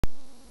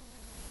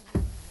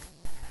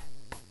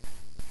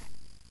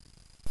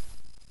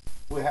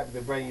We're happy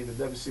to bring you the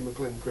W.C.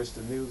 McClinton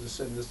Christian News. It's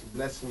sending us a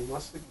blessing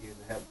once again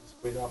to have this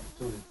great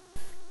opportunity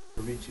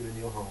to reach you in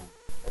your home.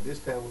 At this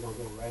time, we're going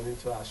to go right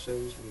into our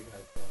shows. We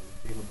got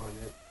Regina Burrell.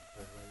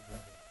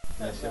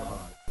 Bless your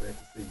heart. Glad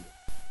to see you.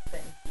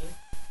 Thank you.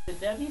 The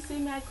W.C.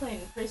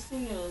 McClinton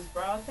Christian News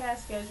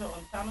broadcast schedule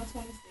on Channel 26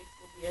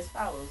 will be as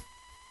follows.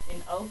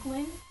 In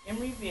Oakland,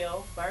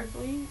 Emeryville,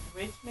 Berkeley,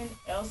 Richmond,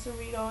 El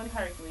Cerrito, and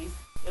Hercules,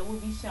 it will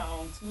be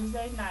shown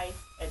Tuesday nights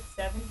at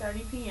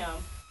 7:30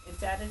 p.m. and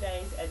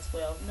Saturdays at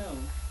 12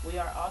 noon. We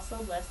are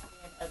also blessed to be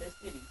in other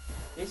cities.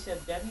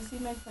 Bishop W.C.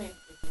 McClinton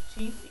is the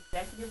Chief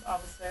Executive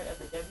Officer of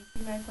the W.C.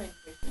 McClinton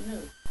Christian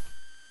News.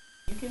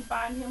 You can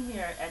find him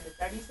here at the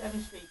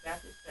 37th Street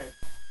Baptist Church,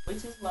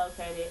 which is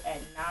located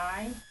at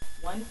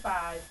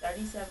 915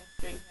 37th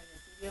Street in the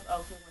city of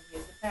Oakland, where he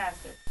is the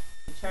pastor.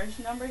 The church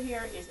number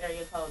here is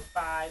area code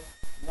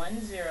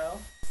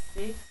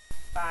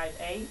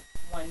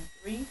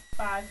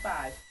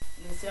 510-658-1355.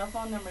 And the cell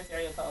phone number is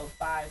area code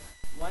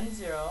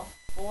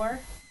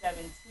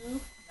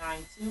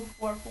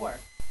 510-472-9244.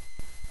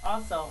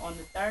 Also, on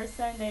the third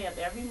Sunday of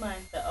every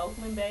month, the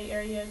Oakland Bay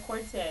Area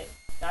Quartet,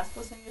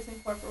 Gospel Singers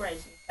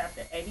Incorporation,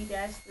 Chapter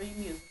 80-3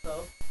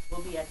 musical,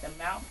 will be at the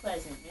Mount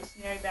Pleasant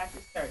Missionary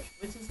Baptist Church,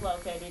 which is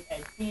located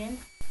at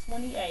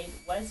 1028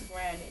 West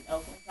Grand in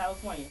Oakland,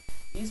 California.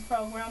 These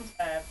programs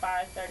are at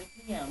 5:30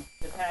 p.m.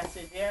 The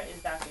pastor there is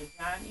Dr.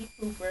 John E.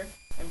 Cooper,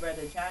 and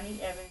Brother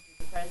Johnny Evans is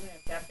the president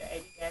of Chapter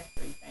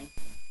 80-3. Thank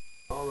you.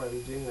 All right,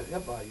 Regina,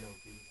 help our young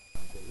people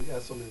out there. We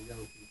got so many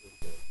young people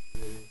that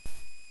really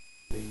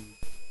need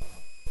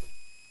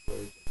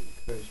words of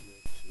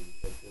encouragement to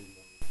let them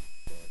know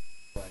that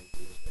Christ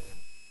is there.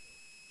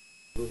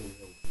 Including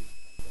young people.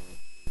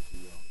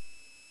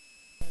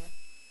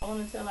 I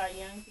want to tell our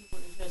young people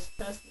to just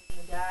trust in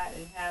God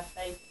and have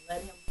faith and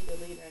let him be the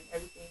leader in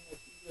everything that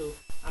you do.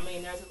 I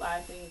mean, there's a lot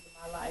of things in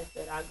my life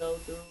that I go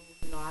through.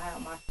 You know, I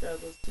have my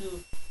struggles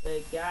too,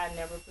 but God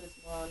never puts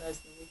more on us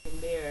than we can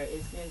bear.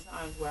 It's been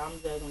times where I'm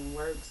juggling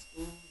work,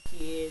 school,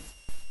 kids,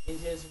 and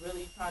just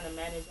really trying to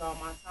manage all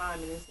my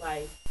time. And it's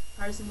like,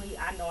 personally,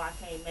 I know I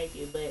can't make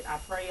it, but I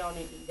pray on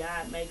it and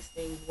God makes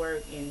things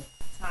work, and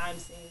time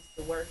seems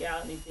to work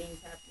out and things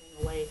happen in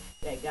a way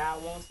that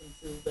God wants them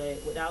to.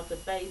 But without the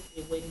faith,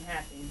 it wouldn't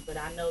happen. But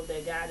I know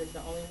that God is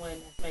the only one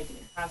that's making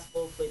it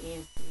possible for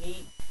ends to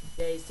meet,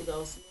 days to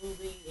go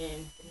smoothly,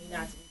 and for me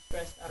not to be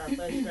stressed out or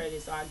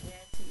frustrated. So I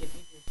guarantee if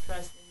you just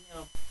trust in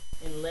him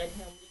and let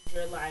him lead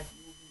your life,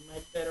 you will be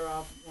much better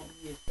off. You won't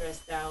be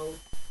stressed out,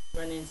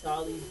 run into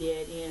all these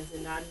dead ends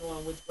and not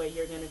knowing which way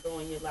you're going to go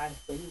in your life.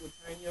 But he will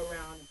turn you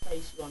around and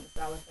place you on a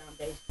solid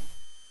foundation.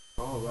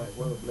 All right,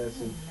 what a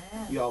blessing.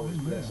 You always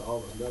bless all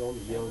of us, not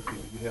only young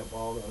people, you help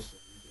all of us, and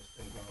we just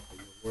thank God for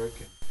your work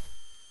and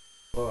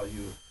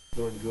you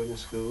doing good in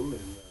school,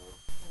 and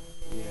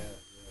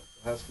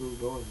how's school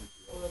going with you?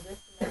 Well, this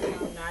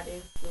semester I'm not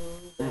in school,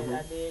 but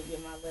I did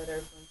get my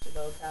letter from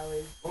Chicago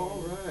College.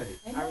 All right.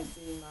 I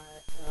received my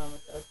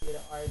Associate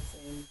of Arts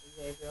in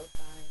Behavioral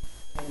Science.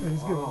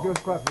 Let's give a good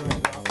clap.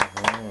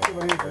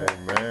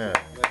 Amen.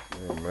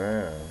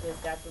 Amen.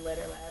 Just got the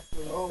letter last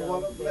week. Oh, so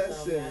what a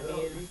blessing. I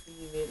did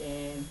receive it,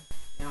 and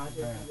now I'll just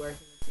be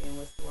working and seeing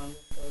what school I'm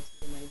going to go to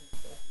to make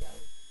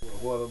sociology. Well,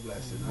 what a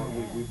blessing.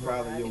 We're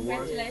proud of your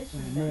work.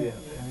 Congratulations. Yeah.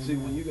 See,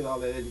 when you get all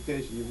that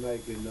education, you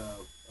make it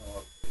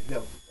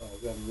help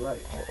Reverend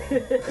Wright.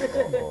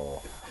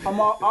 I'm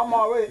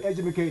already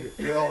educated.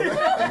 Okay. All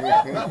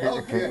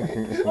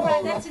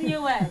right, that's a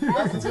new one.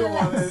 That's a new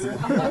one, isn't it?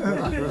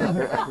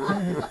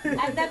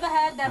 I've never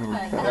heard that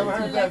one. Never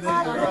heard that.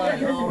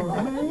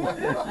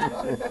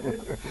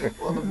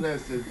 What a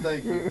blessing.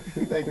 Thank you.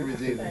 Thank you,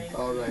 Regina.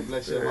 All right.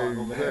 Bless your heart.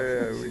 On behalf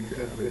of the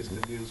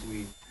Christian News,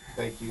 we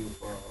thank you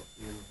for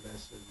being a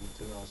blessing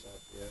to us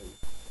out there.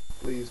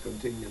 Please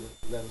continue to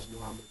let us know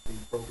how much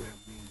these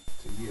programs mean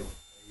to you.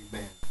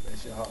 Amen.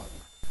 Bless your heart.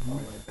 All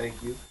right.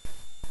 Thank you.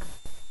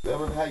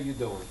 Reverend, how you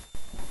doing?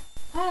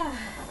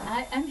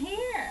 I'm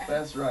here.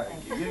 That's right.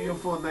 Give your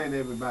full name to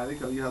everybody,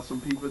 because you have some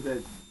people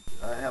that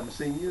haven't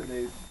seen you.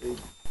 They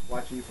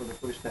watching you for the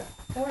first time.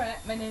 All right.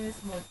 My name is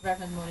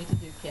Reverend Monita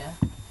Dukhia,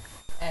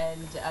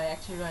 and I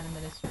actually run a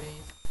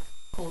ministry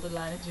called the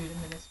Line of Judah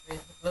Ministry.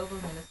 It's a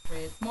global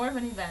ministry. It's more of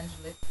an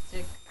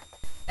evangelistic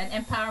and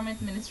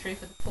empowerment ministry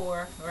for the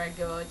poor, where I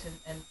go out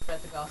and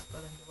spread the gospel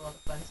and do all the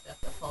fun stuff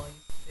that Paul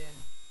used to do.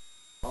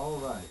 All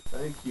right.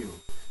 Thank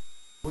you.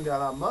 We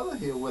got our mother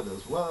here with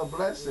us. Well,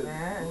 blessed.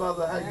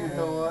 Mother, how you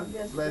doing?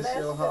 Just Bless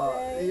your heart.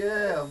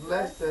 Yeah,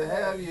 blessed to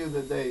have you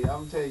today.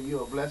 I'm telling you,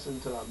 you're a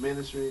blessing to our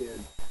ministry,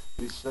 and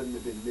we've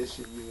certainly been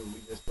missing you, and we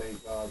just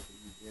thank God for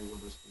you being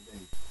with us today.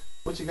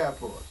 What you got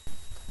for us?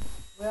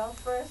 Well,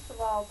 first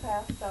of all,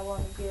 Pastor, I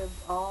want to give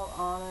all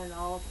honor and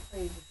all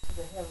praises to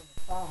the Heavenly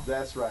Father.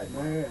 That's right,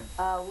 man.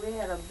 We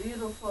had a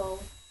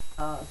beautiful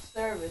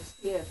service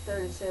here at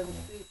 37th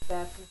Street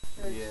Baptist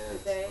Church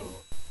today.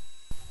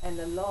 And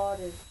the Lord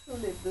has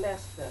truly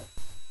blessed us.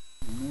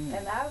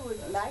 And I would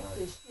like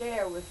to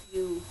share with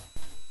you,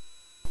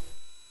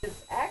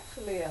 it's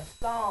actually a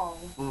song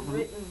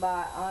written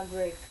by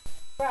Andrae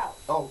Crouch.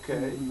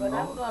 Okay. But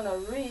I'm going to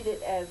read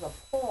it as a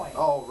poem.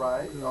 All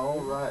right,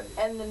 all right.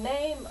 And the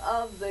name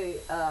of the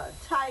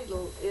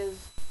title is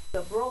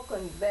The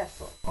Broken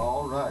Vessel.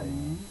 All right.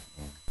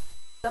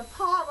 The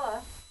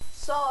potter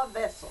saw a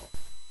vessel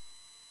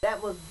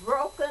that was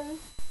broken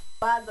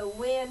by the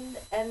wind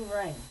and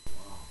rain.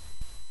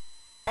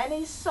 And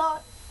he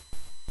sought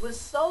with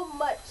so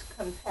much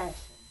compassion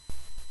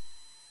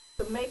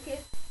to make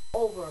it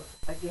over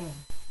again.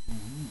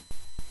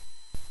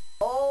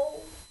 Oh,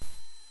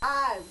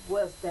 I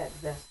was that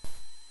vessel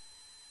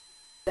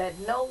that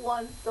no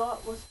one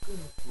thought was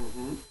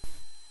good.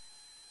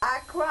 I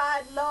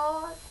cried,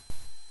 Lord,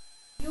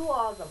 you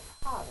are the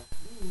potter,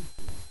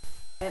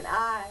 and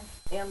I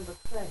am the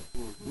clay.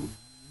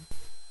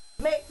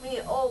 Make me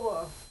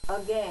over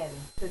again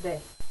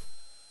today.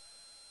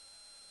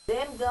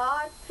 Then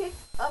God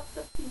picked up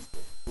the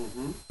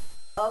pieces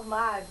of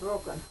my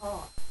broken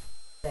heart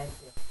that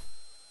day.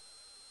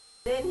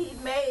 Then he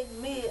made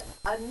me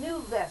a new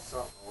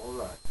vessel. All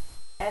right.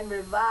 And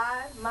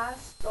revived my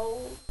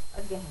soul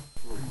again.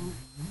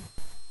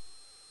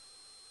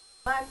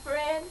 My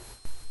friend,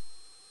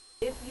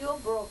 if you're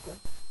broken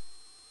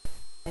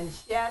and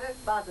shattered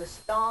by the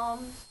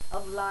storms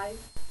of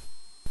life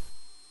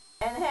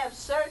and have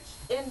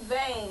searched in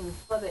vain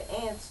for the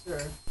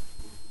answer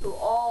to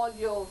all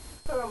your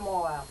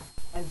turmoil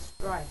and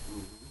strife,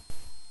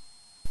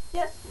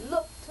 just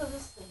look to the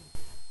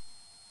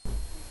Savior,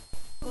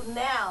 who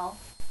now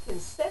can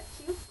set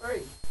you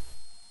free,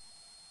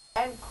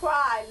 and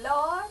cry,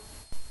 Lord,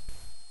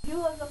 you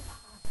are the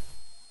potter,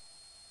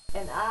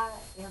 and I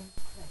am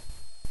the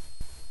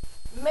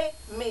clay.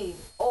 Make me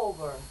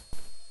over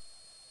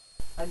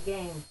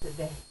again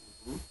today.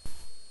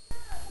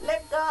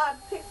 Let God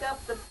pick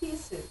up the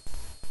pieces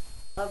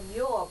of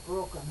your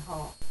broken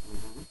heart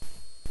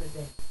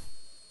today.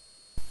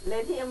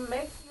 Let him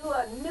make you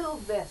a new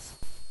vessel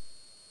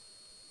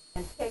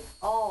and take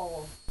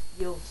all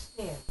your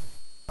sin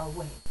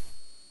away.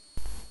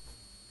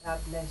 God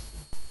bless you.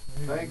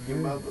 Thank you,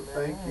 Mother.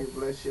 Thank you.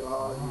 Bless your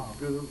heart.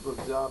 Beautiful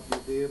job you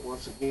did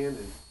once again,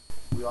 and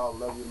we all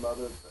love you,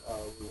 Mother.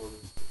 We want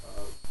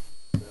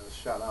to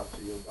shout out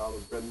to your daughter,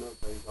 Brenda.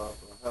 Thank God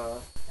for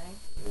her. Thank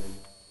you. And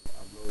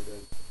I know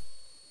that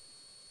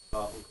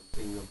God will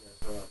continue to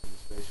bless her in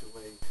a special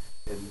way.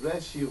 And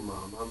bless you,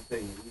 Mom. I'm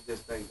telling you, we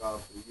just thank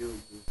God for you.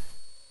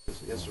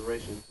 It's an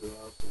inspiration to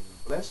us and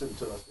a blessing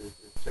to us in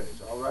this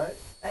church. All right?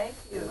 Thank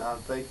you. And I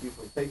thank you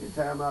for taking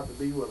time out to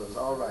be with us.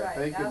 All right.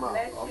 Thank you, God Mom.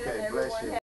 bless you, Okay, and bless everyone you.